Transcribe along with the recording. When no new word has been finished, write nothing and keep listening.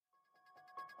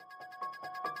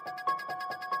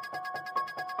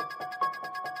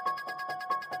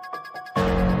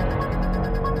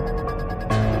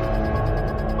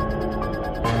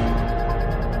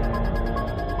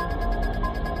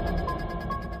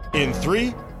In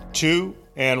 3, 2,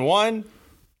 and 1,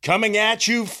 coming at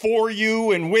you, for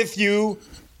you, and with you,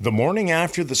 the morning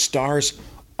after the Stars'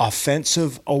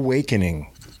 offensive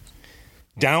awakening.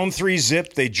 Down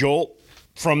 3-zip, they jolt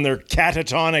from their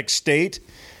catatonic state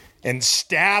and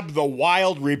stab the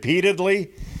Wild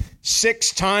repeatedly,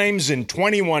 6 times in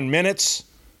 21 minutes.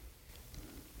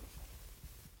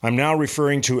 I'm now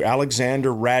referring to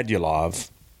Alexander Radulov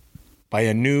by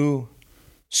a new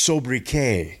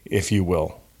sobriquet, if you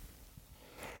will.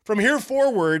 From here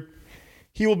forward,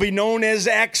 he will be known as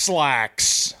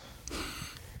X-Lax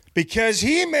because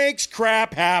he makes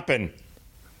crap happen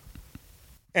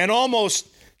and almost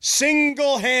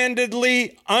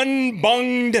single-handedly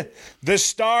unbunged the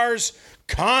Stars'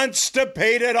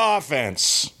 constipated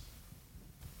offense.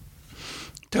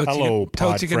 Hello,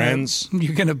 pod friends.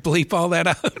 You're going to bleep all that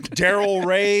out? Daryl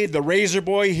Ray, the Razor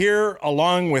Boy here,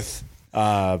 along with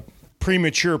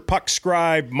premature puck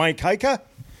scribe Mike Heika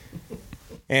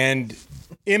and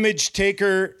image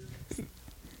taker,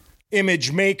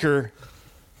 image maker,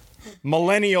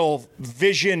 millennial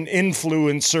vision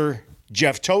influencer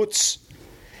Jeff Totes,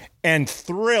 and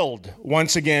thrilled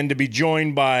once again to be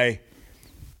joined by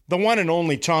the one and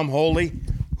only Tom Holy,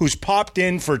 who's popped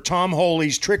in for Tom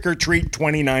Holy's Trick or Treat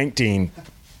 2019.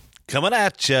 Coming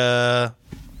at ya.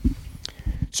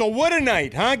 So what a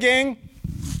night, huh, gang?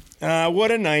 What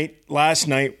a night last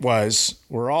night was.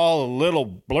 We're all a little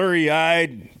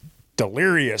blurry-eyed,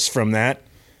 delirious from that.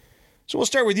 So we'll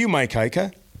start with you, Mike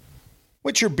Heika.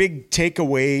 What's your big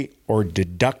takeaway or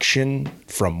deduction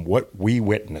from what we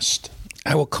witnessed?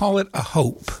 I will call it a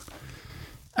hope.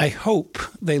 I hope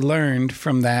they learned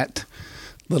from that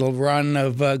little run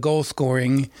of goal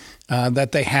scoring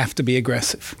that they have to be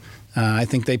aggressive. I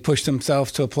think they pushed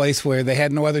themselves to a place where they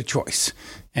had no other choice.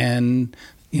 And,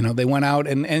 you know, they went out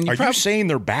and Are you saying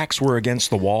their backs were against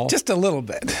the wall? Just a little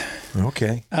bit.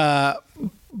 Okay.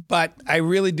 But I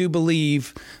really do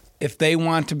believe if they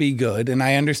want to be good, and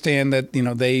I understand that, you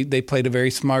know, they played a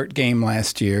very smart game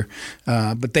last year,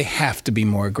 but they have to be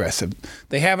more aggressive.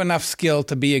 They have enough skill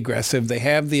to be aggressive. They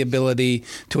have the ability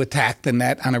to attack the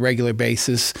net on a regular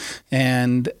basis.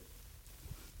 And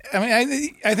I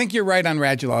mean, I think you're right on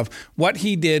Radulov. What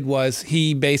he did was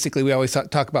he basically, we always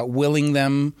talk about willing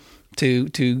them to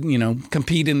you know,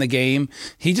 compete in the game.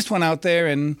 He just went out there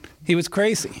and he was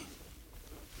crazy.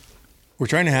 We're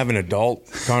trying to have an adult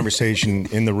conversation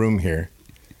in the room here,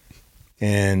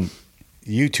 and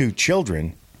you two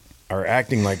children are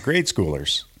acting like grade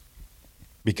schoolers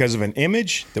because of an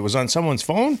image that was on someone's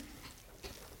phone?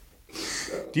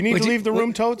 Do you need to leave the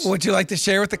room, Totes? Would you like to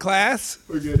share with the class?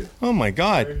 We're good. Oh, my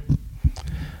God.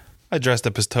 I dressed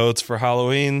up as Totes for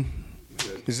Halloween.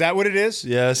 Is that what it is?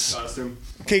 Yes. Costume.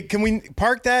 Okay, can we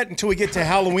park that until we get to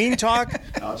Halloween talk?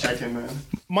 I'll check in, man.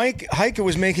 Mike Heika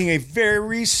was making a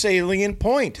very salient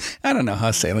point. I don't know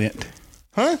how salient.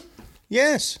 Huh?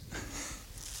 Yes.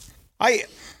 I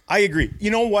agree.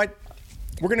 You know what?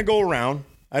 We're going to go around.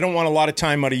 I don't want a lot of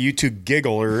time out of you two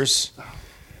gigglers.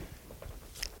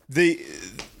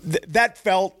 That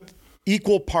felt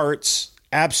equal parts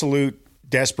absolute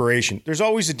desperation. There's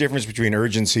always a difference between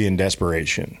urgency and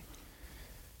desperation.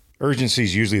 Urgency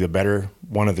is usually the better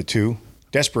one of the two.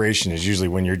 Desperation is usually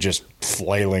when you're just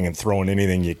flailing and throwing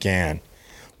anything you can.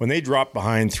 When they drop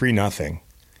behind 3-0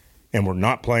 and we're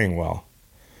not playing well,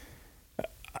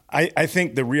 I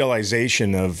think the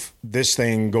realization of this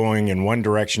thing going in one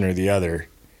direction or the other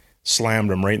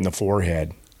slammed them right in the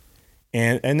forehead.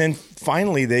 And then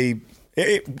finally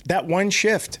that one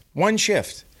shift,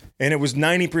 and it was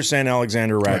 90%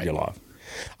 Alexander Radulov.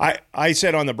 Right. I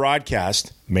said on the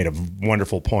broadcast, made a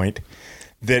wonderful point,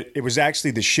 that it was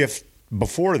actually the shift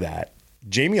before that.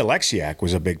 Jamie Alexiak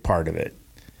was a big part of it,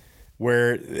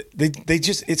 where they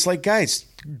just, it's like, guys,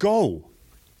 go.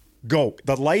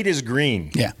 The light is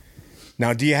green. Yeah.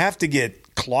 Now, do you have to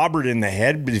get clobbered in the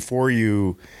head before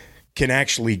you can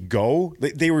actually go?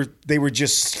 They were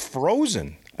just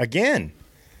frozen again.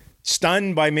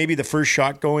 Stunned by maybe the first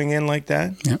shot going in like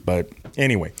that. Yeah. But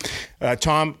anyway,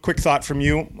 Tom, quick thought from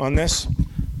you on this.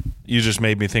 You just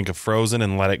made me think of Frozen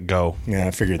and Let It Go. Yeah,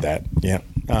 I figured that. Yeah.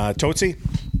 Tootsie?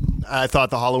 I thought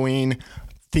the Halloween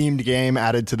themed game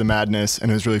added to the madness,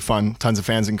 and it was really fun. Tons of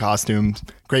fans in costumes.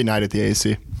 Great night at the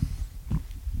AC.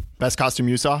 Best costume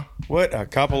you saw? What a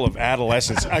couple of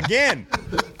adolescents. Again,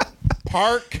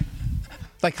 park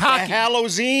Like hockey.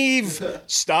 Hallows Eve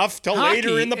stuff till Hockey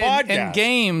later in the podcast. And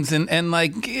games and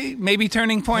like maybe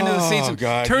turning point of the season.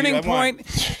 God, turning dude,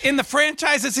 point in the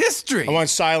franchise's history. I want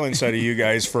silence out of you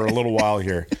guys for a little while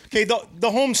here. Okay, the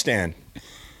homestand.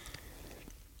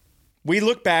 We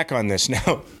look back on this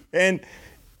now, and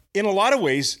in a lot of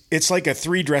ways, it's like a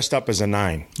 3 dressed up as a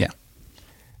 9. Yeah.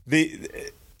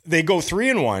 They go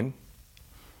 3-1,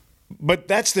 but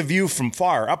that's the view from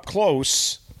far. Up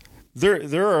close,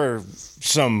 there are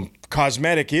some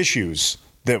cosmetic issues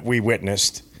that we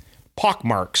witnessed,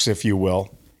 pockmarks, if you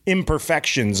will,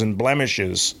 imperfections and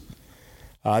blemishes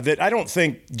that I don't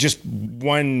think just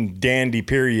one dandy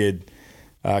period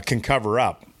can cover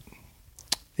up.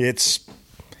 It's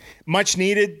much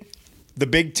needed, the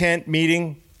big tent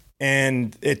meeting,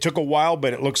 and it took a while,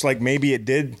 but it looks like maybe it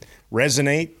did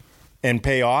resonate and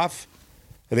pay off.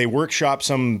 They workshopped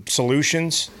some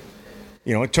solutions.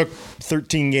 You know, it took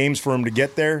 13 games for them to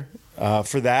get there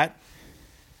for that.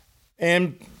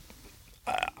 And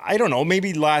I don't know,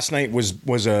 maybe last night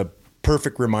was a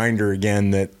perfect reminder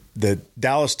again that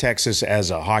Dallas, Texas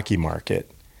as a hockey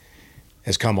market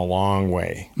has come a long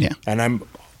way. Yeah. And I'm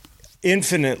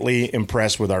infinitely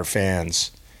impressed with our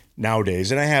fans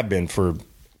nowadays, and I have been for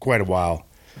quite a while.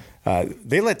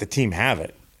 They let the team have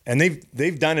it. And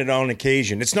they've done it on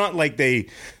occasion. It's not like they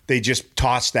just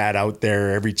toss that out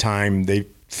there every time they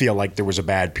feel like there was a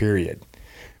bad period.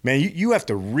 Man, you have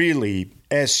to really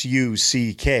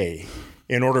SUCK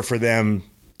in order for them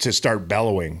to start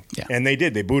bellowing. Yeah. And they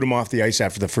did. They booed him off the ice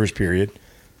after the first period,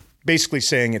 basically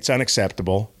saying it's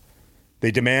unacceptable. They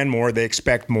demand more. They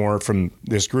expect more from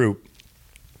this group.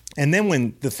 And then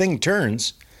when the thing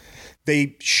turns,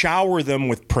 they shower them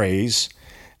with praise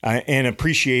and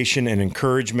appreciation and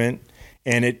encouragement,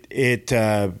 and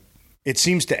it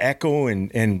seems to echo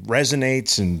and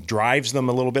resonates and drives them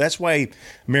a little bit. That's why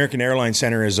American Airlines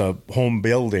Center as a home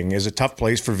building is a tough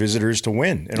place for visitors to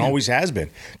win, and always has been.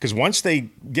 Because once they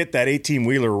get that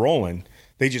 18-wheeler rolling,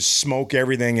 they just smoke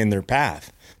everything in their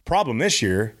path. Problem this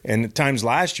year, and at times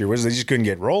last year, was they just couldn't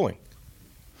get rolling.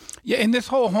 Yeah, and this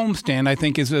whole homestand, I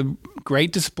think, is a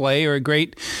great display or a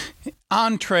great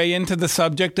entree into the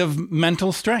subject of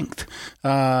mental strength.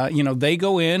 They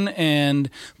go in and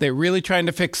they're really trying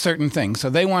to fix certain things.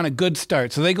 So they want a good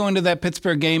start. So they go into that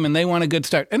Pittsburgh game and they want a good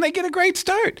start. And they get a great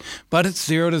start. But it's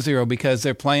 0-0 because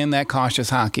they're playing that cautious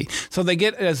hockey. So they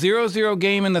get a 0-0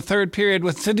 game in the third period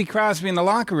with Sidney Crosby in the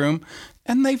locker room,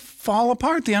 and they fall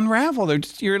apart. They unravel.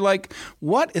 You're like,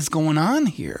 what is going on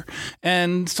here?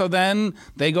 And so then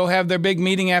they go have their big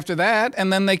meeting after that,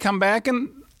 and then they come back and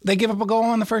they give up a goal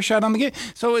on the first shot on the game.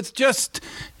 So it's just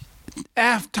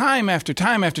time after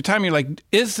time after time. You're like,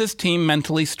 is this team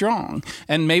mentally strong?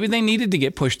 And maybe they needed to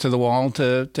get pushed to the wall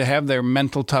to have their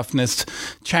mental toughness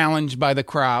challenged by the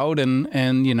crowd. And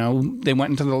they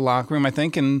went into the locker room, I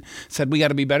think, and said, we got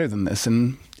to be better than this.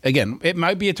 And again, it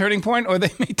might be a turning point, or they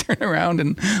may turn around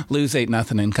and lose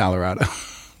 8-0 in Colorado.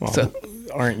 Well, so,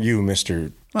 aren't you,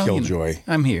 Mr. Killjoy?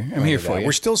 I'm here. I'm here for you.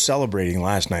 We're still celebrating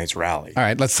last night's rally. All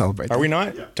right, let's celebrate. Are we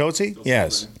not, Tootsie?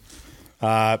 Yes.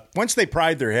 Once they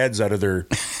pried their heads out of their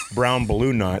brown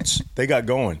balloon knots, they got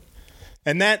going.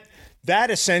 And that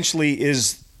essentially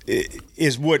is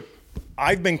what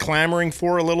I've been clamoring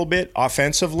for a little bit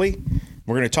offensively.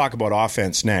 We're going to talk about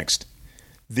offense next.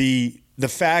 The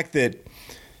fact that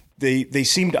they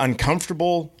seemed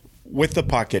uncomfortable with the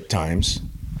puck at times.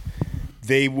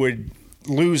 They would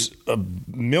lose a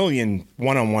million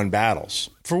one-on-one battles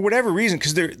for whatever reason,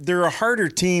 because they're a harder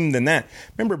team than that.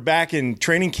 Remember back in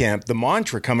training camp, the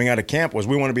mantra coming out of camp was,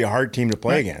 we want to be a hard team to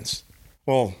play against.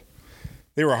 Well,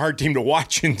 they were a hard team to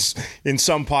watch in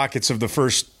some pockets of the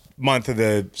first month of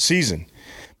the season.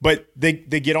 But they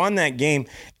get on that game,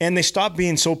 and they stop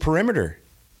being so perimeter.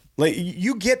 Like,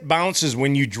 you get bounces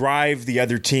when you drive the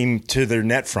other team to their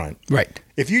net front. Right.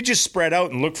 If you just spread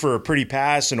out and look for a pretty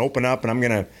pass and open up and I'm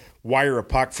going to wire a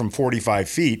puck from 45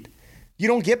 feet, you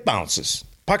don't get bounces.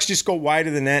 Pucks just go wide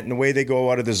of the net and away they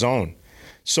go out of the zone.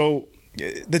 So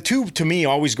the two, to me,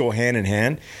 always go hand in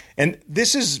hand. And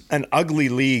this is an ugly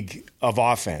league of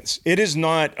offense. It is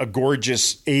not a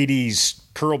gorgeous 80s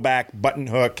curl back, button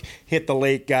hook, hit the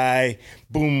late guy,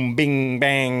 boom, bing,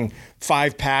 bang,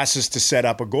 5 passes to set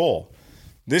up a goal.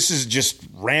 This is just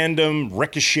random,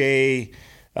 ricochet,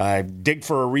 dig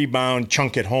for a rebound,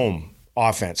 chunk it home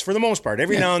offense for the most part.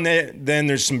 Every now and then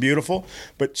there's some beautiful,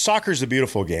 but soccer's a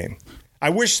beautiful game. I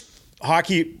wish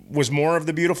hockey was more of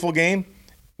the beautiful game.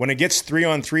 When it gets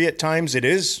 3-on-3 at times, it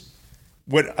is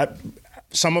what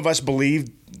some of us believe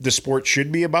the sport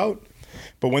should be about.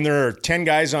 But when there are 10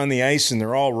 guys on the ice and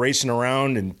they're all racing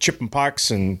around and chipping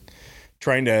pucks and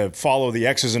trying to follow the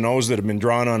X's and O's that have been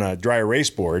drawn on a dry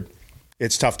erase board,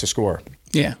 it's tough to score.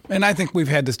 Yeah, and I think we've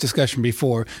had this discussion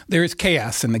before. There is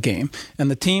chaos in the game,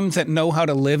 and the teams that know how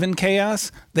to live in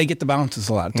chaos, they get the bounces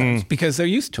a lot of times because they're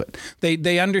used to it.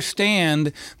 They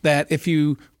understand that if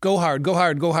you go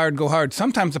hard,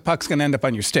 sometimes the puck's going to end up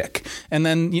on your stick, and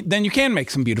then you can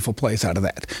make some beautiful plays out of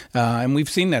that. And we've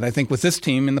seen that, I think, with this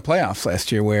team in the playoffs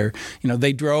last year, where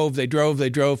they drove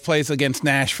plays against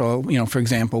Nashville, for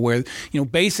example, where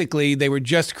basically they were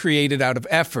just created out of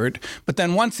effort, but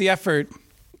then once the effort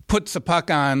puts the puck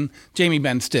on Jamie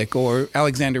Benn's stick or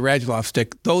Alexander Radulov's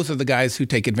stick, those are the guys who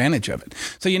take advantage of it.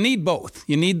 So you need both.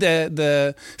 You need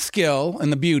the skill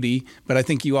and the beauty, but I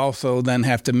think you also then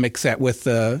have to mix that with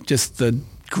just the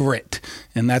grit,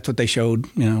 and that's what they showed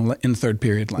in the third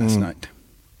period last night.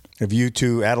 Have you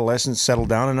two adolescents settled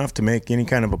down enough to make any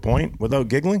kind of a point without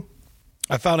giggling?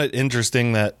 I found it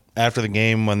interesting that after the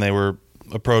game, when they were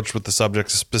approached with the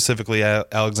subject, specifically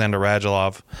Alexander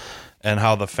Radulov, and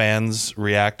how the fans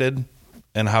reacted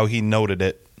and how he noted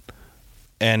it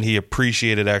and he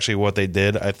appreciated actually what they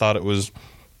did. I thought it was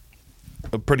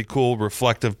a pretty cool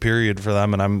reflective period for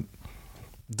them. And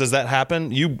does that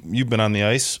happen? You've been on the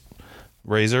ice,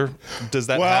 Razor. Does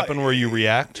that happen where you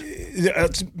react?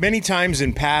 Many times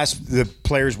in past, the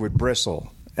players would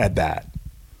bristle at that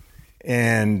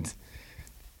and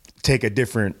take a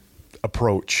different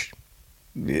approach.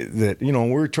 That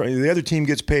we're trying, the other team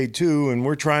gets paid too, and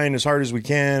we're trying as hard as we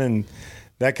can, and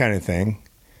that kind of thing.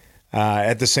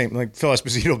 At the same, like Phil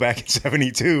Esposito back in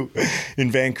 '72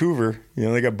 in Vancouver,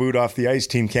 they got booed off the ice,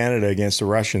 Team Canada against the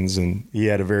Russians, and he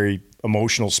had a very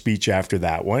emotional speech after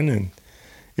that one, and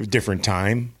it was a different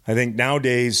time. I think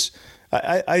nowadays,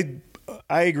 I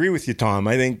agree with you, Tom.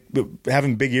 I think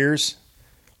having big ears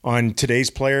on today's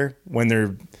player when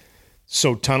they're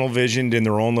so tunnel visioned in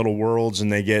their own little worlds and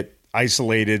they get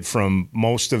isolated from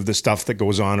most of the stuff that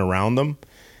goes on around them,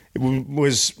 it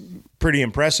was pretty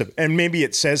impressive. And maybe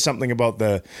it says something about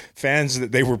the fans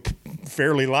that they were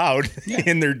fairly loud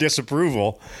in their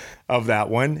disapproval of that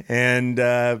one. And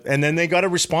then they got a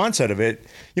response out of it.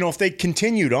 If they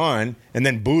continued on and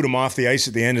then booed them off the ice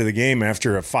at the end of the game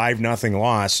after a 5-0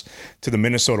 loss to the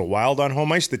Minnesota Wild on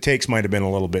home ice, the takes might have been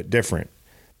a little bit different.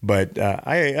 But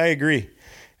I agree.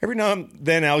 Every now and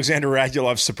then, Alexander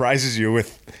Radulov surprises you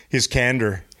with his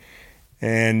candor,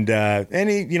 and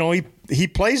he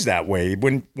plays that way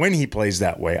when he plays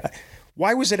that way.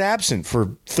 Why was it absent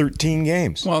for 13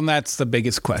 games? Well, and that's the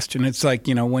biggest question. It's like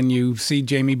when you see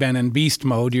Jamie Benn in beast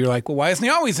mode, you're like, well, why isn't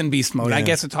he always in beast mode? Yeah. I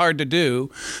guess it's hard to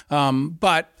do,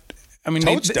 but. I mean,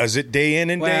 Totes does it day in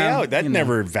and day out. That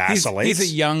never vacillates.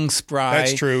 He's a young, spry.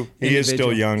 That's true. He is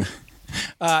still young.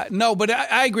 No, but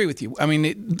I agree with you. I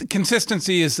mean,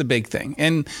 consistency is the big thing.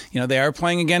 And, they are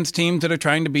playing against teams that are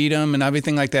trying to beat them and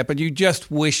everything like that. But you just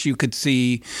wish you could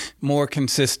see more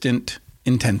consistent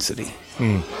intensity.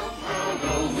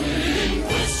 Halloween,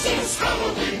 this is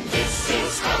Halloween, this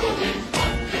is Halloween.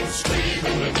 Pumpkins screaming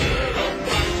and dead and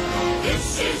bright.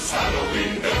 This is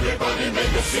Halloween, everybody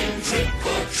make a scene, trick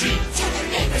or treat. Tell the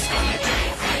neighbors gonna die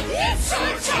of fright. It's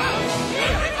our town,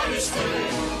 everybody's free.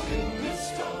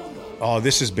 Oh,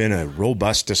 this has been a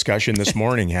robust discussion this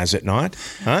morning, has it not?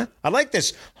 Huh? I like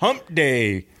this hump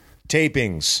day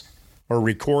tapings or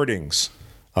recordings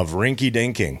of Rinky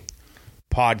Dinking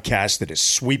podcast that is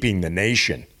sweeping the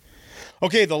nation.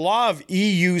 Okay, the law of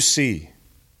EUC,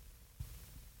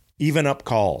 even up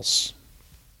calls.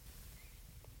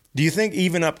 Do you think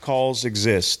even up calls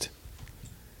exist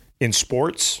in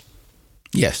sports?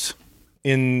 Yes.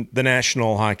 In the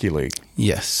National Hockey League?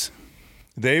 Yes.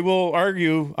 They will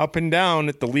argue up and down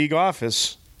at the league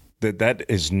office that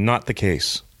is not the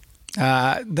case.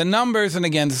 The numbers, and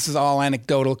again, this is all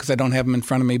anecdotal because I don't have them in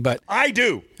front of me, but I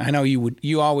do. I know you would.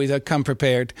 You always come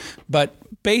prepared. But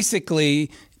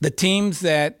basically, the teams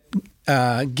that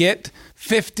get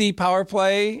 50 power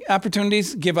play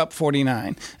opportunities give up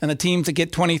 49, and the teams that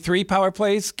get 23 power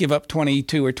plays give up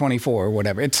 22 or 24 or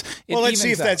whatever. Let's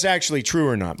see if that's actually true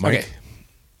or not, Mike. Okay.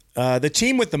 The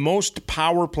team with the most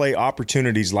power play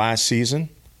opportunities last season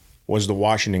was the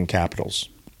Washington Capitals.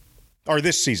 Or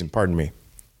this season, pardon me,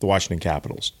 the Washington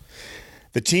Capitals.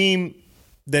 The team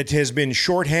that has been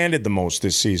shorthanded the most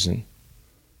this season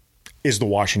is the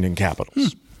Washington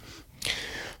Capitals.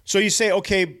 So you say,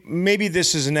 okay, maybe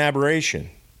this is an aberration.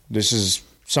 This is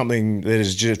something that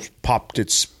has just popped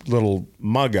its little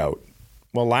mug out.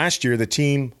 Well, last year, the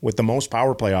team with the most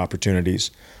power play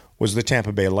opportunities was the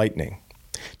Tampa Bay Lightning.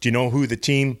 Do you know who the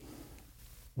team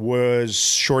was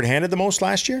shorthanded the most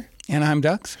last year? Anaheim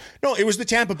Ducks? No, it was the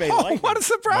Tampa Bay Lightning. What a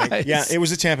surprise. Right? Yeah, it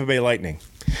was the Tampa Bay Lightning.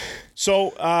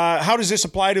 So how does this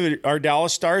apply to our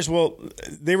Dallas Stars? Well,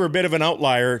 they were a bit of an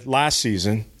outlier last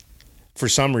season for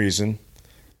some reason.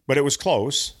 but it was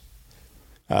close.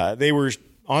 They were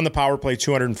on the power play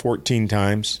 214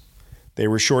 times. They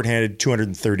were shorthanded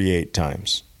 238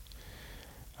 times.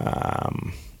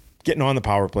 Getting on the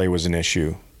power play was an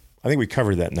issue. I think we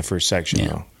covered that in the first section,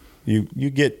 though. You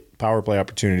get power play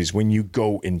opportunities when you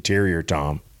go interior,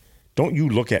 Tom. Don't you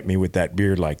look at me with that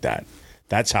beard like that.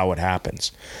 That's how it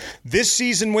happens. This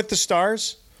season with the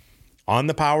Stars, on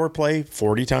the power play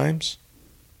 40 times,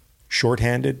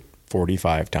 shorthanded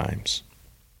 45 times.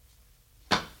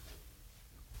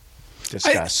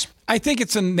 Discuss. I think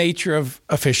it's the nature of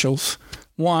officials.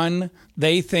 One,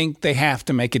 they think they have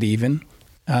to make it even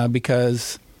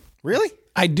because... Really?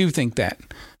 I do think that.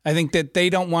 I think that they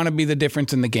don't want to be the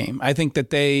difference in the game. I think that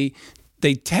they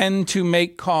tend to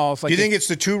make calls. Like, do you think it's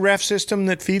the two ref system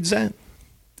that feeds that?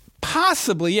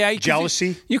 Possibly, yeah.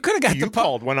 Jealousy? You could have got You the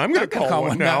called one. I'm going to call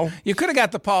one now. You could have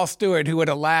got the Paul Stewart who would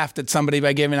have laughed at somebody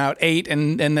by giving out 8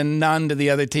 and then none to the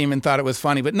other team and thought it was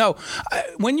funny. But no,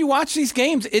 when you watch these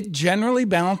games, it generally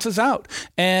balances out.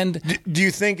 And do you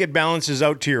think it balances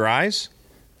out to your eyes?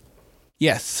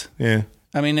 yes. Yeah.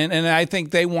 I mean, and I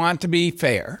think they want to be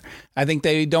fair. I think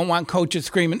they don't want coaches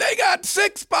screaming, they got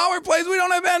 6 power plays, we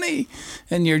don't have any.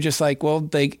 And you're just like, well,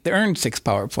 they earned 6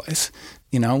 power plays.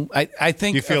 You know, I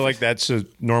think... You feel like that's a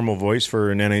normal voice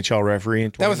for an NHL referee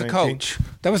in 2019? That was a coach.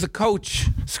 That was a coach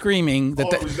screaming.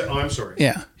 I'm sorry.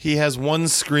 Yeah. He has one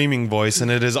screaming voice,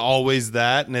 and it is always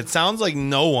that, and it sounds like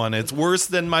no one. It's worse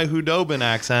than my Hudobin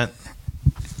accent.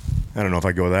 I don't know if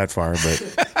I go that far,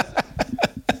 but...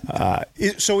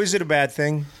 so is it a bad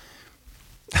thing?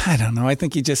 I don't know. I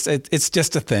think it's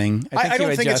just a thing. I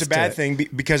don't think it's a bad thing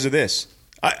because of this.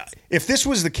 If this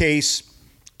was the case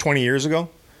 20 years ago,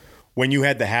 when you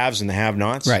had the haves and the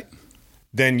have-nots, right,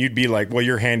 then you'd be like, well,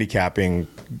 you're handicapping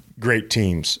great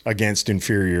teams against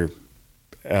inferior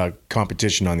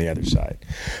competition on the other side.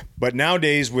 But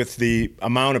nowadays, with the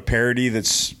amount of parity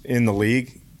that's in the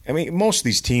league, I mean, most of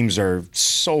these teams are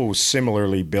so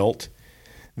similarly built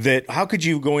that how could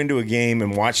you go into a game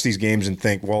and watch these games and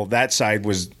think, well, that side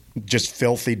was just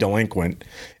filthy delinquent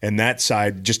and that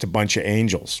side just a bunch of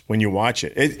angels when you watch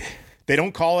it. They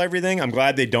don't call everything. I'm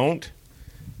glad they don't.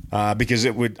 Because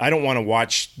I don't want to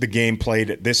watch the game played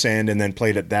at this end and then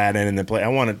played at that end and then play. I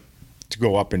want it to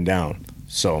go up and down.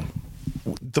 So,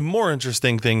 the more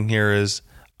interesting thing here is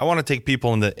I want to take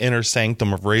people in the inner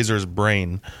sanctum of Razor's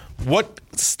brain. What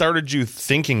started you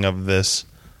thinking of this?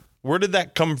 Where did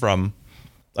that come from?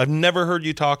 I've never heard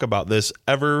you talk about this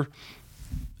ever.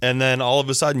 And then all of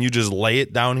a sudden you just lay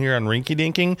it down here on Rinky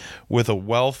Dinking with a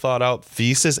well thought out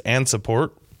thesis and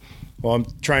support. Well, I'm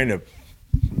trying to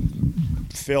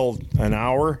fill an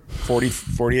hour,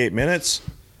 48 minutes.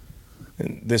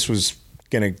 And this was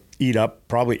going to eat up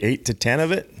probably 8 to 10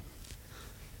 of it.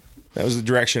 That was the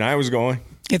direction I was going.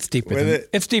 It's deeper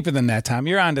it's deeper than that, Tom.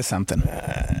 You're onto something.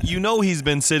 You know he's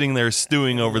been sitting there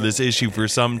stewing over this issue for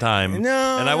some time.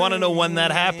 No. And I want to know when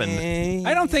that happened.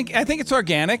 I think it's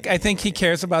organic. I think he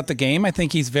cares about the game. I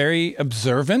think he's very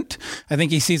observant. I think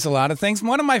he sees a lot of things.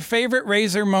 One of my favorite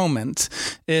Razor moments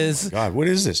is God, what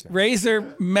is this now?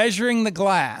 Razor measuring the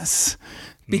glass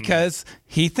because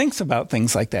he thinks about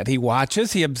things like that. He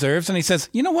watches, he observes, and he says,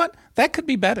 you know what? That could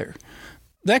be better.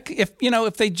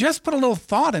 If they just put a little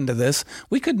thought into this,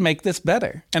 we could make this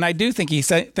better. And I do think he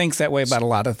thinks that way about a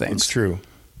lot of things. It's true.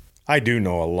 I do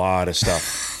know a lot of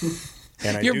stuff.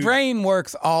 And Your brain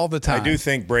works all the time. I do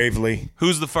think bravely.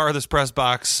 Who's the farthest press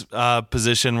box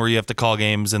position where you have to call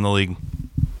games in the league?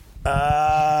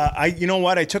 You know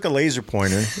what? I took a laser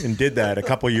pointer and did that a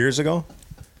couple years ago.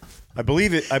 I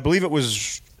believe it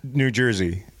was New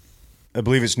Jersey. I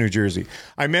believe it's New Jersey.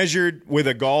 I measured with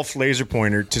a golf laser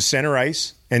pointer to center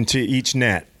ice and to each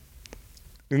net.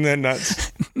 Isn't that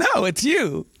nuts? No, it's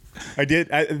you. I did.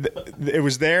 It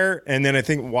was there, and then I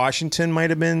think Washington might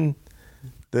have been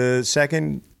the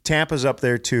second. Tampa's up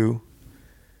there, too.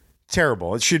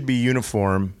 Terrible. It should be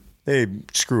uniform. They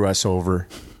screw us over.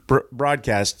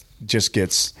 Broadcast just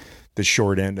gets the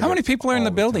short end of it. How many people are in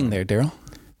the building there, Daryl?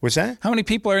 What's that? How many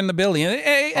people are in the building?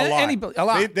 A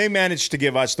lot. They managed to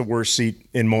give us the worst seat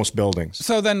in most buildings.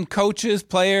 So then coaches,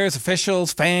 players,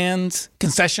 officials, fans,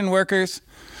 concession workers.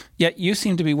 Yet you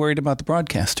seem to be worried about the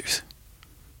broadcasters.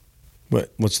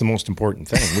 But what's the most important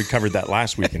thing? We covered that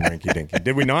last week in Rinky Dinky.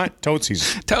 Did we not?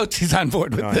 Totesy's on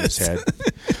board with this. His head.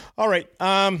 All right.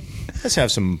 Let's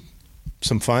have some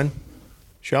fun,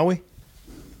 shall we?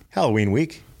 Halloween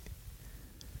week.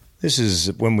 This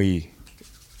is when we...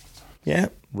 Yeah,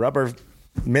 rub our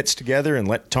mitts together and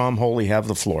let Tom Holy have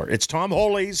the floor. It's Tom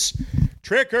Holy's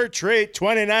Trick or Treat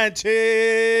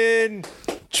 2019.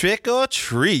 Trick or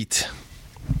treat.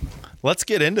 Let's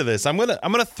get into this. I'm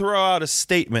gonna throw out a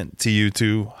statement to you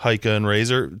two, Heike and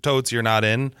Razor. Totes, you're not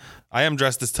in. I am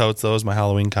dressed as Totes, though, as my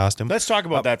Halloween costume. Let's talk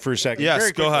about that for a second. yes,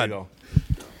 Very go quickly, ahead. Though.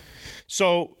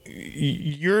 So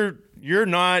you're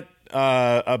not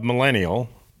a millennial,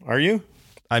 are you?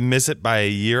 I miss it by a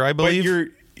year, I But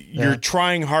believe. you're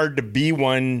trying hard to be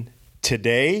one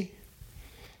today,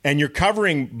 and you're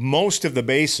covering most of the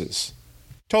bases.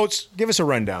 Totes, give us a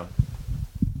rundown.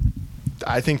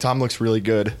 I think Tom looks really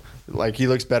good. Like, he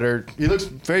looks better. He looks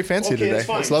very fancy today.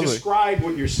 It's lovely. Describe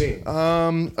what you're seeing.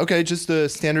 Okay, just the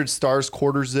standard Stars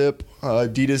quarter zip,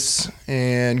 Adidas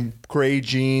and gray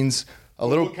jeans.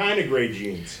 What kind of gray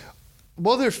jeans?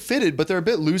 Well, they're fitted, but they're a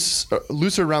bit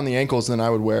looser around the ankles than I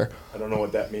would wear. I don't know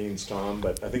what that means, Tom,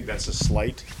 but I think that's a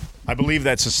slight. I believe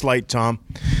that's a slight, Tom.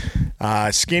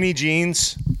 Skinny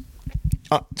jeans.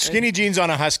 Skinny jeans on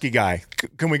a husky guy.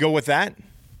 Can we go with that?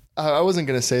 I wasn't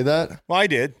going to say that. Well, I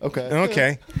did.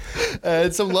 Okay.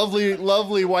 It's some lovely,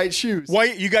 lovely white shoes.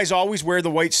 White. You guys always wear the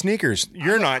white sneakers.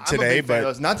 You're not I'm a today, big fan of but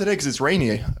those. Not today because it's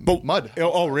rainy. but Mud.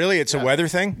 Oh, really? It's a weather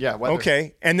thing. Yeah, weather.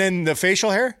 Okay, and then the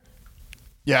facial hair.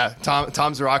 Yeah,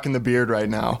 Tom's rocking the beard right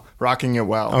now, rocking it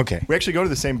well. Okay. We actually go to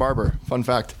the same barber. Fun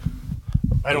fact.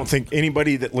 I don't think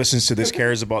anybody that listens to this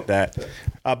cares about that.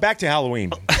 Back to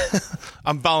Halloween.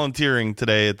 I'm volunteering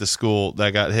today at the school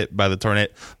that got hit by the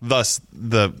tornado. Thus,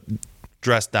 the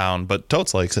dress down, but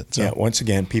Totes likes it. So. Yeah, once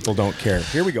again, people don't care.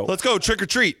 Here we go. Let's go trick or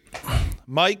treat.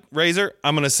 Mike, Razor,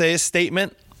 I'm going to say a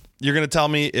statement. You're going to tell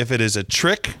me if it is a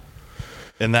trick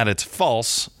and that it's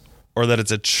false, or that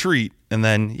it's a treat. And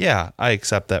then, yeah, I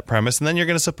accept that premise. And then you're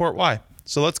going to support why.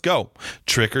 So let's go.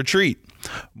 Trick or treat.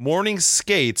 Morning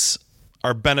skates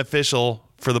are beneficial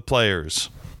for the players.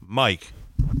 Mike.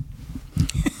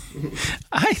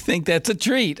 I think that's a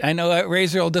treat. I know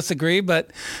Razor will disagree,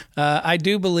 but I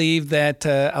do believe that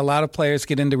a lot of players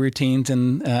get into routines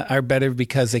and are better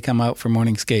because they come out for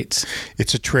morning skates.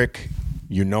 It's a trick.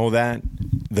 You know that.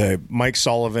 The Mike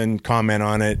Sullivan comment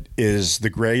on it is the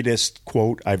greatest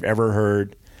quote I've ever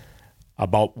heard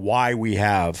about why we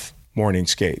have morning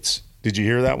skates. Did you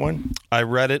hear that one? I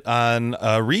read it on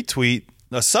a retweet,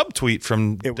 a subtweet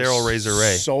from It was Daryl Razor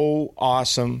Ray. So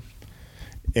awesome.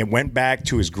 It went back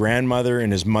to his grandmother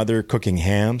and his mother cooking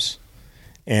hams,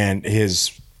 and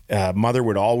his mother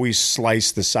would always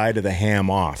slice the side of the ham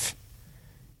off,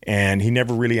 and he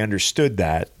never really understood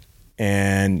that.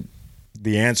 And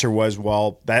the answer was,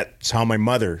 well, that's how my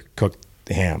mother cooked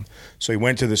the ham. So he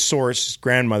went to the source, his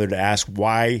grandmother, to ask,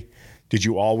 why did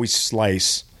you always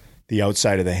slice the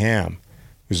outside of the ham?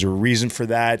 Was there a reason for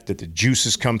that the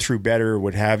juices come through better or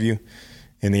what have you?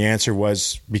 And the answer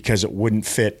was because it wouldn't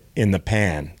fit in the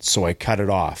pan, so I cut it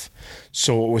off.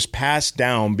 So it was passed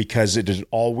down because it had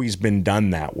always been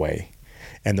done that way.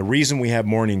 And the reason we have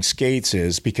morning skates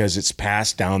is because it's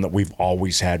passed down that we've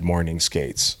always had morning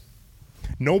skates.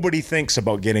 Nobody thinks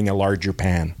about getting a larger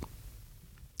pan.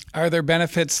 Are there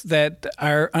benefits that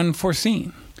are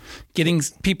unforeseen? Getting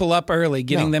people up early,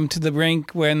 getting No. them to the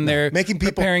rink when they're Making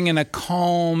people- preparing in a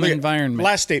calm environment.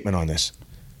 Last statement on this.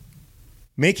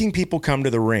 Making people come to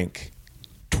the rink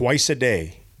twice a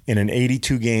day in an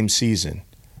 82-game season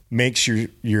makes your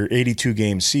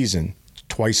 82-game season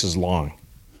twice as long.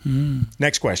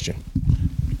 Next question.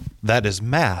 That is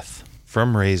math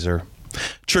from Razor.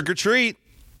 Trick or treat.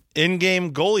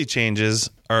 In-game goalie changes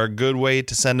are a good way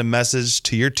to send a message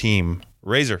to your team.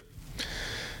 Razor.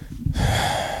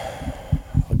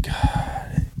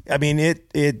 I mean,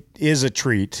 it is a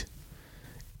treat.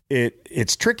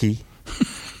 It's tricky,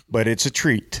 but it's a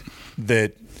treat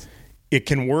that it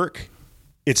can work.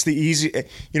 It's the easy,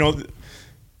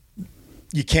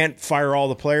 you can't fire all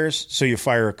the players, so you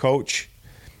fire a coach.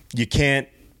 You can't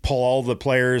pull all the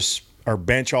players or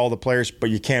bench all the players, but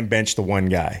you can't bench the one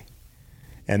guy.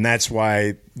 And that's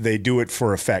why they do it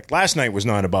for effect. Last night was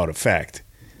not about effect.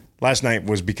 Last night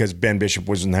was because Ben Bishop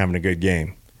wasn't having a good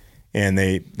game, and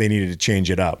they needed to change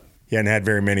it up. He hadn't had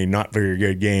very many not very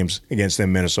good games against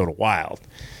them Minnesota Wild.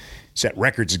 Set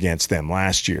records against them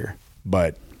last year,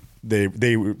 but they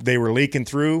were leaking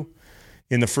through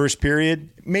in the first period.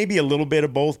 Maybe a little bit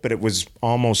of both, but it was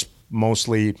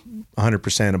mostly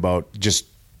 100% about just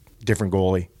different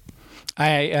goalie.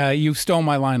 You stole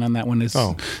my line on that one.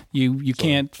 You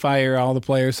can't fire all the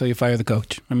players, so you fire the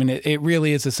coach. I mean, it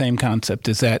really is the same concept.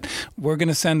 Is that we're going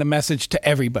to send a message to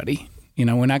everybody.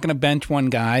 We're not going to bench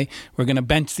one guy. We're going to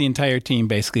bench the entire team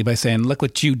basically by saying, "Look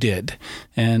what you did."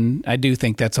 And I do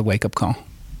think that's a wake-up call.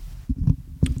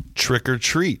 Trick or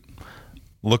treat.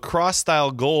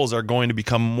 Lacrosse-style goals are going to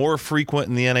become more frequent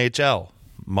in the NHL.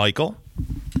 Michael?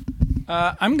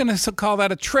 I'm going to call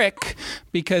that a trick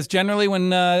because generally when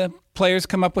players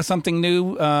come up with something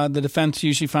new, the defense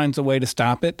usually finds a way to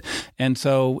stop it. And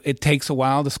so it takes a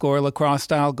while to score a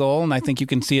lacrosse-style goal, and I think you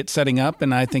can see it setting up,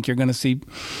 and I think you're going to see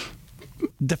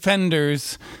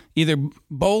defenders either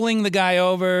bowling the guy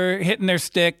over, hitting their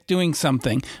stick, doing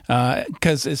something.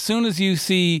 Because as soon as you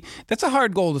see, that's a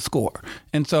hard goal to score.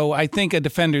 And so I think a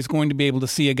defender is going to be able to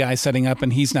see a guy setting up,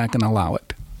 and he's not going to allow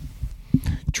it.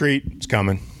 Treat is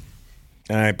coming,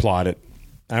 and I applaud it.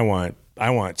 I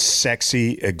want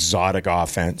sexy, exotic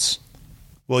offense.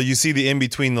 Well, you see the in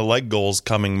between the leg goals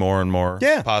coming more and more.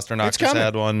 Yeah, Pasternak it's just coming.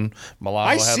 had one. Milano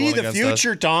I had see one the against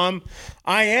future, us. Tom.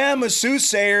 I am a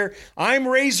soothsayer. I'm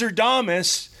Razor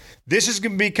Damas. This is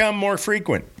going to become more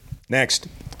frequent. Next.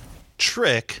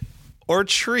 Trick or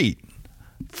treat.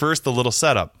 First, the little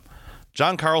setup.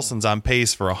 John Carlson's on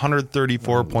pace for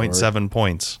 134.7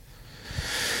 points.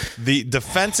 The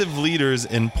defensive leaders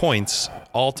in points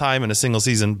all time in a single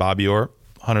season, Bobby Orr,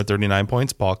 139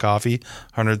 points. Paul Coffey,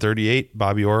 138.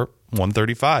 Bobby Orr,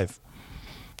 135.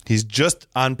 He's just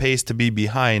on pace to be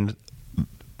behind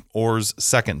Orr's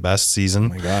second best season. Oh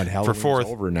my God, for Halloween's fourth.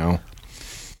 over now.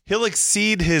 He'll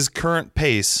exceed his current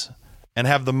pace and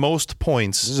have the most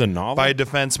points This is a novel? by a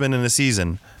defenseman in a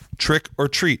season. Trick or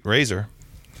treat, Razor.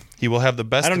 He will have the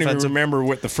best I don't even defensive. remember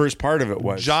what the first part of it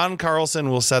was. John Carlson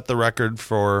will set the record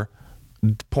for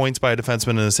points by a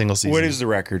defenseman in a single season. What is the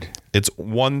record? It's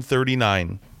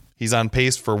 139. He's on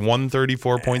pace for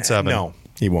 134.7. No,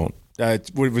 he won't.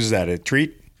 What was that? A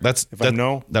treat? That's If I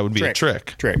know, that would be a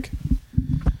trick. Trick.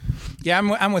 Yeah,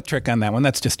 I'm with Trick on that one.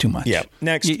 That's just too much. Yeah.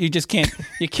 Next. You just can't.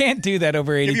 You can't do that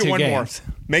over 82 Give you one games.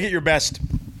 more. Make it your best.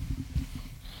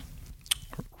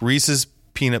 Reese's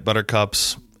peanut butter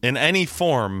cups in any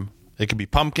form. It could be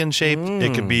pumpkin shaped.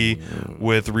 It could be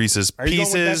with Reese's Are you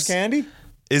Pieces. going with best candy?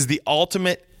 Is the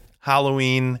ultimate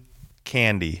Halloween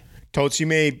candy. Totes, you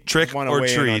may Trick want to or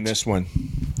weigh in on treat? this one.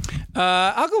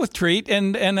 I'll go with treat,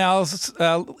 and I'll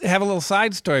have a little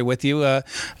side story with you.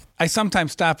 I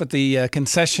sometimes stop at the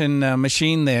concession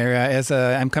machine there as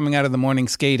I'm coming out of the morning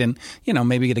skate and,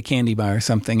 maybe get a candy bar or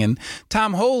something. And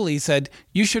Tom Holy said,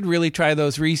 you should really try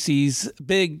those Reese's,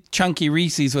 big, chunky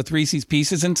Reese's with Reese's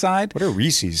Pieces inside. What are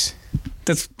Reese's?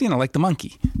 That's, like the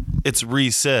monkey. It's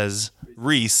Reese's.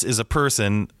 Reese is a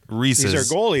person. Reese's.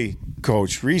 He's our goalie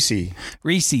coach, Reese.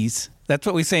 Reese's. That's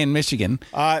what we say in Michigan.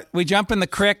 We jump in the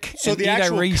creek So and the eat our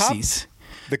actual Reese's.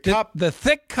 The cup. The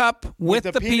thick cup with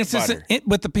the the peanut pieces butter.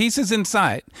 with the pieces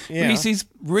inside. Yeah. Reese's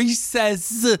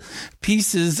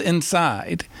pieces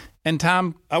inside. And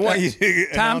Tom, I want you to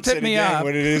Tom announce tipped it me again up.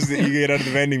 what it is that you get out of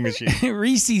the vending machine.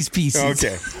 Reese's pieces.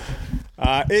 Okay.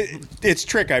 It's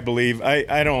trick, I believe.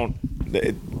 I don't.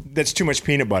 That's too much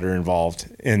peanut butter involved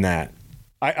in that.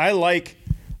 I like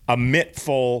a mitt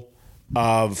full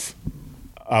of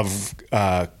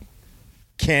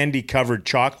candy covered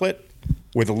chocolate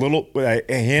with a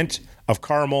hint of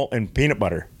caramel and peanut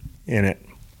butter in it.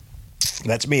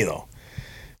 That's me though.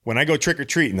 When I go trick or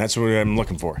treating, that's what I'm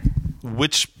looking for.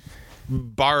 Which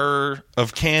bar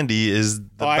of candy is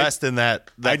the best in that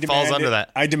falls under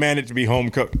that? I demand it to be home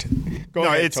cooked. Go No,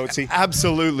 ahead, it's Tootsie.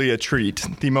 absolutely a treat.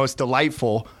 The most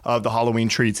delightful of the Halloween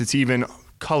treats. It's even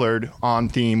colored on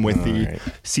theme with the right.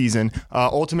 season.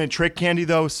 Ultimate trick candy,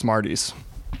 though, Smarties.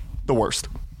 The worst.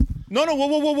 No,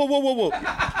 whoa.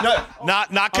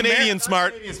 Not Canadian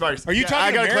smart. Canadian Smarties. Are you talking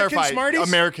I gotta American clarify. Smarties?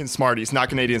 American Smarties, not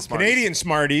Canadian Smarties. Canadian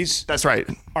Smarties That's right.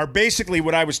 are basically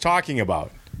what I was talking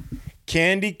about.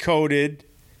 Candy coated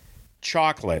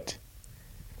chocolate.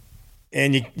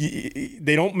 And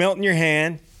they don't melt in your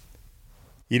hand.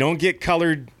 You don't get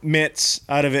colored mitts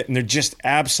out of it, and they're just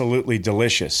absolutely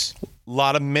delicious. A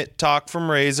lot of mitt talk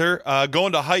from Razor.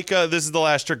 Going to Heike, this is the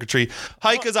last trick or treat.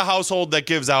 Heike is a household that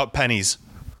gives out pennies.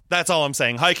 That's all I'm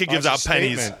saying. Heike gives out It's a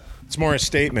pennies. statement. It's more a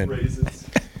statement.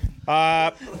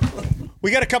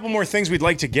 We got a couple more things we'd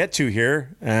like to get to here.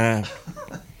 I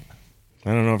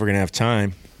don't know if we're going to have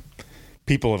time.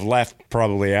 People have left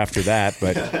probably after that,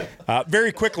 but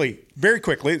very quickly,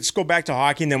 let's go back to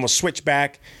hockey, and then we'll switch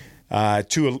back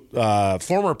to a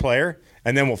former player,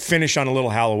 and then we'll finish on a little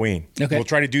Halloween. Okay. We'll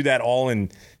try to do that all in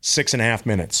 6.5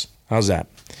 minutes. How's that?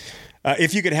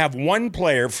 If you could have one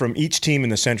player from each team in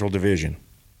the Central Division,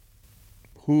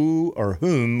 who or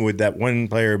whom would that one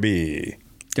player be?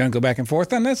 Gonna go back and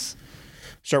forth on this?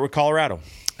 Start with Colorado.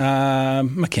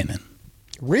 McKinnon.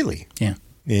 Really? Yeah.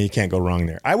 Yeah, you can't go wrong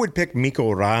there. I would pick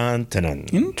Mikko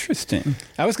Rantanen. Interesting.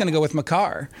 I was gonna go with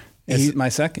Makar as my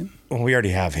second. Well, we already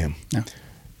have him. No.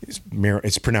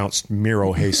 It's pronounced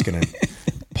Miro Heiskanen.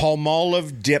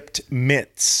 Palmolive dipped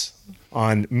mitts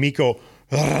on Mikko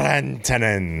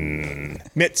Rantanen.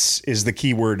 Mitts is the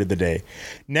key word of the day.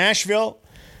 Nashville,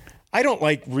 I don't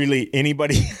like really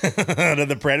anybody out of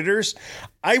the Predators.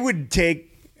 I would take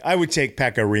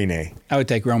Pekka Rinne. I would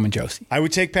take Roman Josi. I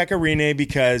would take Pekka Rinne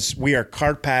because we are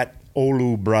Karpat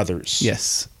Oulu brothers.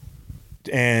 Yes.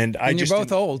 And You're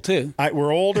both old, too.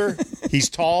 We're older. He's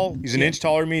tall. He's an inch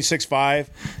taller than me, 6'5".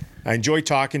 I enjoy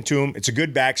talking to him. It's a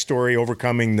good backstory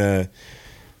overcoming the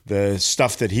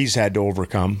stuff that he's had to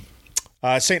overcome.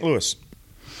 St. Louis.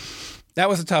 That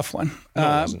was a tough one. No,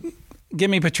 it wasn't. Give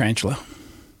me Pietrangelo.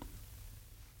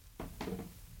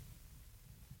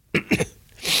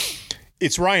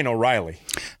 It's Ryan O'Reilly.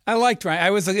 I liked Ryan. It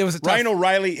was a tough. Ryan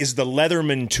O'Reilly is the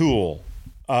Leatherman tool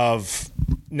of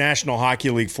National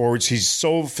Hockey League forwards. He's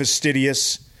so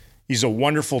fastidious. He's a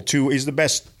wonderful He's the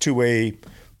best two-way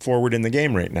forward in the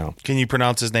game right now. Can you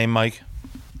pronounce his name, Mike?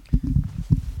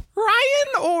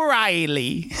 Ryan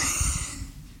O'Reilly.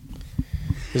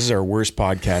 This is our worst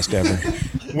podcast ever.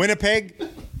 Winnipeg?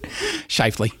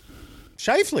 Shifley.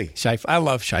 Scheifele. I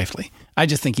love Shifley. I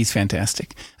just think he's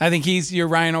fantastic. I think he's your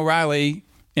Ryan O'Reilly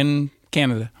in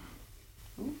Canada.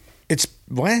 It's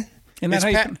what? Isn't that how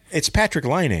you- It's Patrick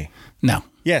Laine. No.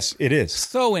 Yes, it is.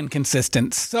 So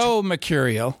inconsistent, so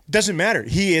mercurial. Doesn't matter.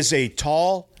 He is a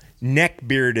tall,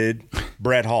 neck-bearded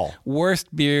Brett Hall.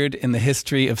 Worst beard in the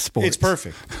history of sports. It's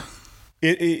perfect.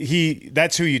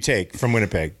 That's who you take from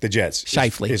Winnipeg, the Jets.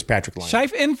 Shifley. Is Patrick Laine.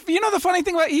 And you know the funny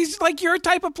thing about he's like your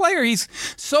type of player. He's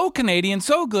so Canadian,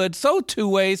 so good, so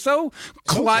two-way, so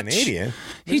clutch. Canadian? What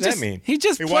He does just- that mean? he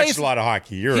just He plays- watches a lot of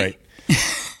hockey. You're right.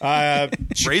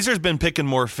 Razor's been picking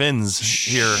more Finns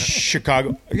here.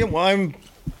 Chicago. Yeah, well, I'm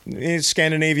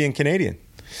Scandinavian Canadian.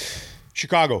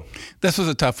 Chicago. This was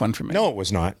a tough one for me. No, it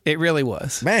was not. It really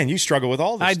was. Man, you struggle with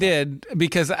all this I stuff. did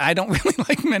because I don't really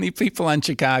like many people on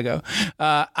Chicago.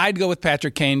 I'd go with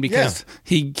Patrick Kane because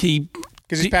he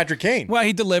Because it's Patrick Kane. well,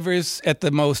 he delivers at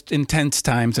the most intense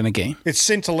times in a game. It's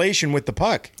scintillation with the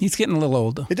puck. He's getting a little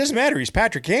older. It doesn't matter. He's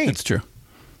Patrick Kane. That's true.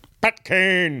 Pat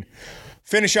Kane.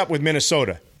 Finish up with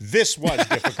Minnesota. This was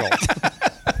difficult.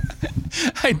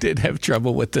 I did have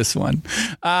trouble with this one.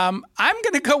 I'm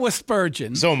going to go with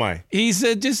Spurgeon. So am I. He's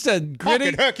just a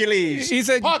gritty Pocket Hercules. He's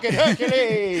a Pocket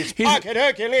Hercules. Pocket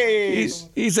Hercules.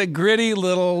 He's a gritty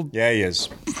little Yeah, he is.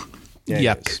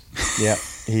 Yeah, yuck. He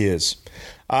is. Yeah, he is.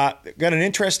 Got an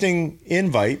interesting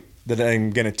invite that I'm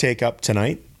going to take up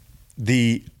tonight.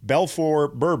 The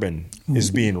Belfour Bourbon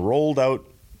is being rolled out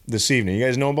this evening. You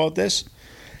guys know about this?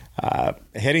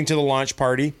 Heading to the launch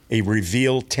party, a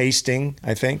reveal tasting,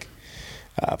 I think.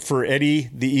 For Eddie,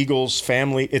 the Eagles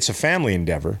family, it's a family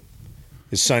endeavor.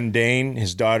 His son Dane,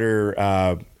 his daughter,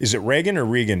 is it Reagan or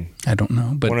Regan? I don't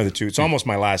know, but One of the two. It's almost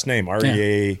my last name,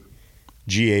 Reaghan.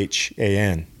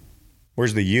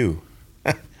 Where's the U?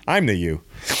 I'm the U.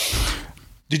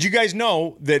 Did you guys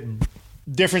know that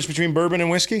difference between bourbon and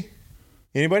whiskey?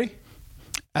 Anybody?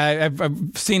 I've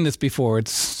seen this before.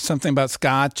 It's something about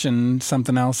Scotch and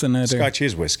something else in it. Scotch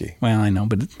is whiskey. Well, I know,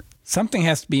 but something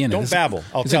has to be in it. Don't Is it- babble.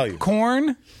 I'll is tell it you.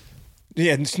 Corn?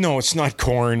 Yeah, no, it's not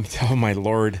corn. Oh, my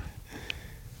Lord.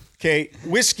 Okay,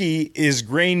 whiskey is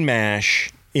grain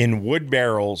mash in wood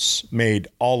barrels made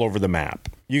all over the map.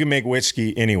 You can make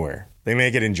whiskey anywhere. They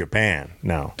make it in Japan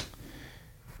now.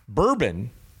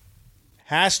 Bourbon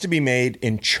has to be made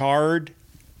in charred,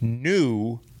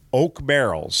 new oak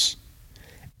barrels,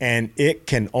 and it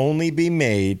can only be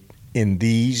made in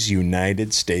these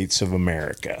United States of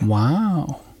America.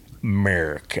 Wow.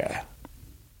 America.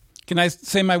 Can I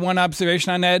say my one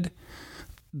observation on Ed?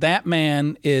 That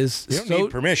man is You don't so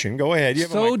need permission. Go ahead. You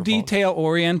have a so microphone. detail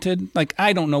oriented. Like,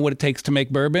 I don't know what it takes to make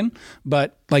bourbon,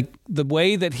 but like the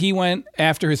way that he went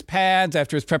after his pads,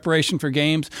 after his preparation for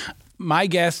games, my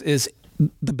guess is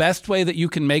the best way that you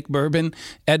can make bourbon,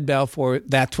 Ed Belfour,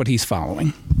 that's what he's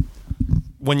following.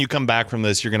 When you come back from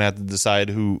this, you're going to have to decide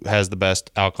who has the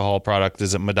best alcohol product.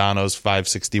 Is it Madano's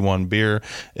 561 beer?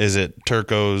 Is it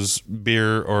Turco's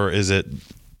beer? Or is it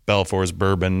Belfour's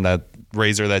bourbon?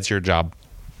 Razor, that's your job.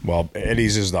 Well,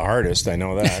 Eddie's is the hardest. I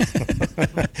know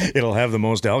that. It'll have the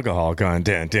most alcohol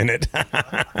content in it.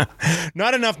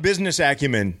 Not enough business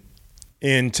acumen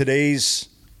in today's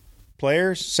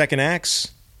players, second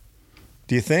acts.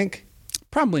 Do you think?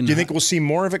 Probably not. Do you think we'll see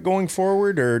more of it going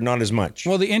forward or not as much?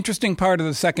 Well, the interesting part of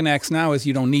the second acts now is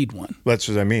you don't need one. That's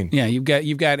what I mean. Yeah, you've got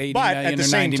 80 But million at the or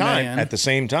same 90 time,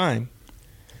 million.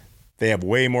 they have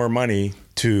way more money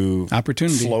to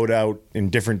Opportunity. float out in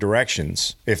different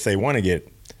directions if they want to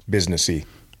get businessy,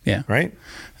 Yeah. right?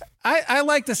 I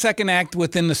like the second act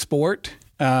within the sport,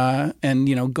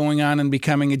 and going on and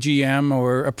becoming a GM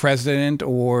or a president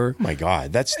or Oh my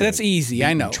God, that's easy.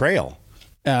 I know. trail.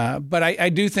 But I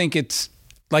do think it's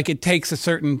like it takes a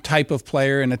certain type of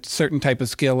player and a certain type of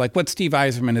skill. Like what Steve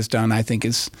Yzerman has done, I think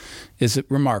is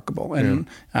remarkable. And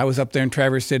I was up there in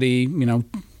Traverse City,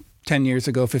 10 years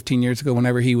ago, 15 years ago,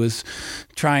 whenever he was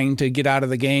trying to get out of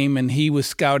the game, and he was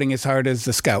scouting as hard as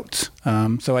the scouts.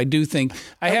 So I do think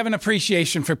I have an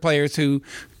appreciation for players who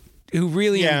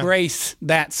really embrace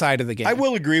that side of the game. I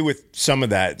will agree with some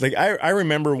of that. Like I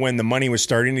remember when the money was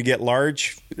starting to get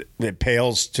large, it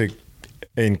pales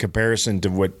in comparison to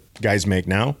what guys make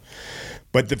now.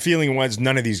 But the feeling was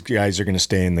none of these guys are going to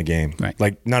stay in the game. Right.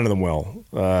 Like none of them will.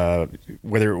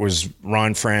 Whether it was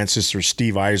Ron Francis or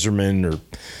Steve Yzerman or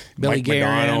Billy Mike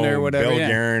Guerin Modano, or whatever, Bill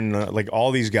Guerin, like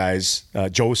all these guys,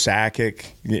 Joe Sakic,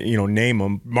 name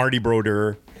them, Marty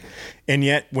Brodeur. And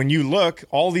yet, when you look,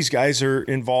 all these guys are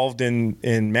involved in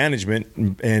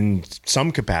management in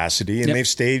some capacity, and they've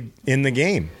stayed in the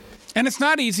game. And it's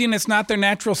not easy, and it's not their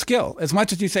natural skill. As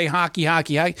much as you say hockey,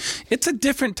 it's a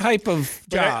different type of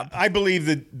job. I believe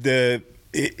that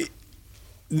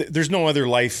there's no other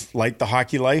life like the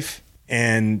hockey life,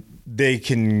 and they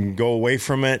can go away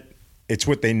from it. It's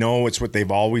what they know. It's what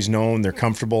they've always known. They're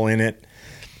comfortable in it.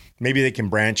 Maybe they can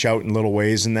branch out in little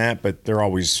ways in that, but they're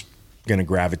always going to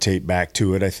gravitate back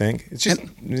to it, I think. It's just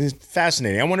it's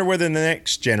fascinating. I wonder whether the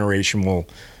next generation will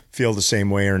feel the same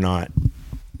way or not.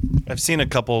 I've seen a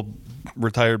couple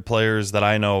retired players that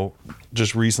I know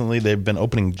just recently. They've been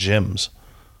opening gyms,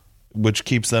 which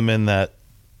keeps them in that,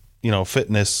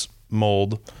 fitness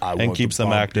mold and keeps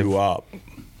them active. You up.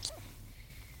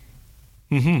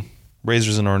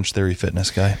 Razors and Orange Theory fitness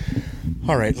guy.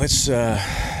 All right, let's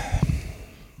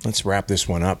wrap this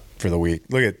one up for the week.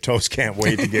 Look at Toast, can't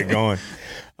wait to get going.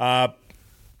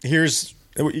 Here's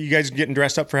you guys getting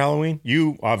dressed up for Halloween?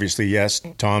 You obviously, yes.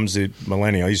 Tom's the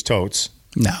millennial. He's totes.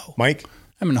 No. Mike?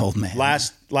 I'm an old man.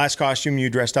 Last costume you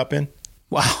dressed up in?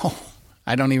 Wow.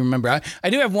 I don't even remember. I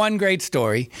do have one great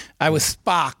story. I was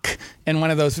Spock in one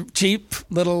of those cheap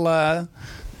little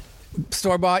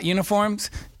store-bought uniforms,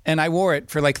 and I wore it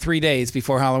for like 3 days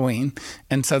before Halloween.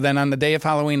 And so then on the day of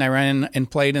Halloween, I ran and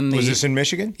played in the... Was this in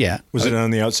Michigan? Yeah. Was it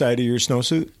on the outside of your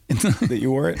snowsuit that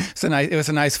you wore it? It was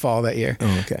a nice fall that year.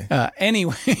 Oh, okay.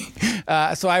 Anyway,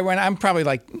 so I'm probably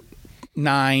like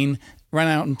 9, ran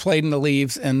out and played in the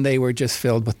leaves, and they were just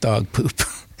filled with dog poop.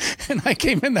 And I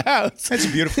came in the house. That's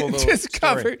a beautiful little just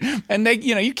story. covered. And they,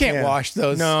 you can't wash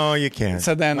those. No, you can't.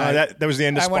 So then that was the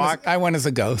end of Spock. I went as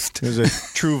a ghost. There's a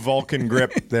true Vulcan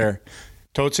grip there.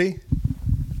 Totsi?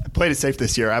 I played it safe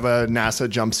this year. I have a NASA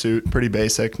jumpsuit, pretty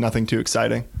basic, nothing too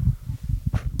exciting.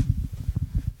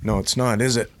 No, it's not,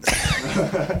 is it?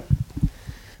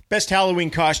 Best Halloween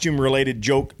costume related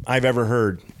joke I've ever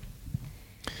heard.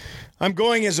 I'm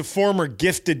going as a former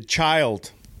gifted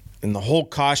child, and the whole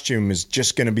costume is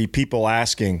just going to be people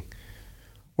asking,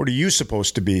 "What are you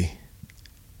supposed to be?"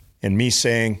 And me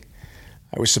saying,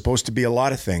 "I was supposed to be a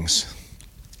lot of things."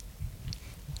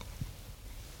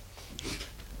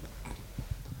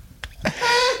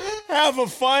 Have a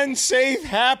fun, safe,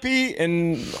 happy,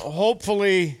 and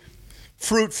hopefully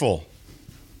fruitful,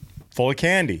 full of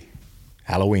candy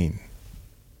Halloween.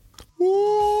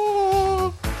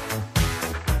 Ooh.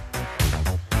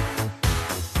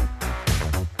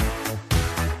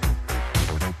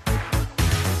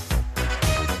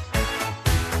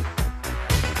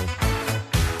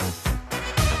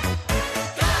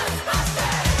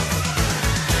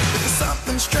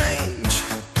 Something strange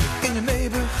in your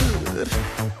neighborhood.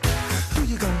 Who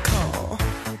you gonna call?